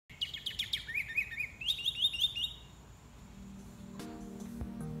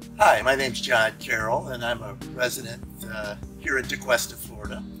Hi, my name's John Carrol, and I'm a resident here in Tequesta,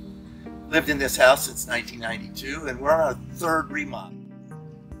 Florida. Lived in this house since 1992, and we're on our third remodel.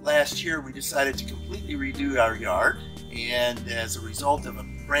 Last year, we decided to completely redo our yard, and as a result of a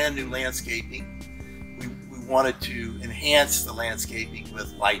brand new landscaping, we wanted to enhance the landscaping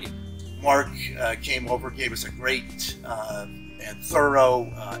with lighting. Mark came over, gave us a great and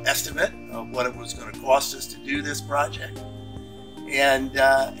thorough estimate of what it was going to cost us to do this project. And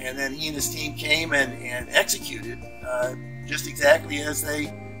then he and his team came and executed just exactly as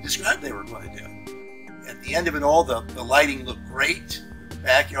they described they were going to do. At the end of it all, the lighting looked great,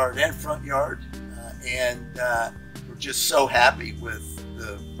 backyard and front yard, and we're just so happy with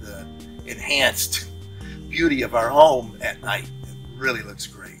the enhanced beauty of our home at night. It really looks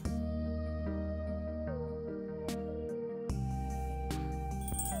great.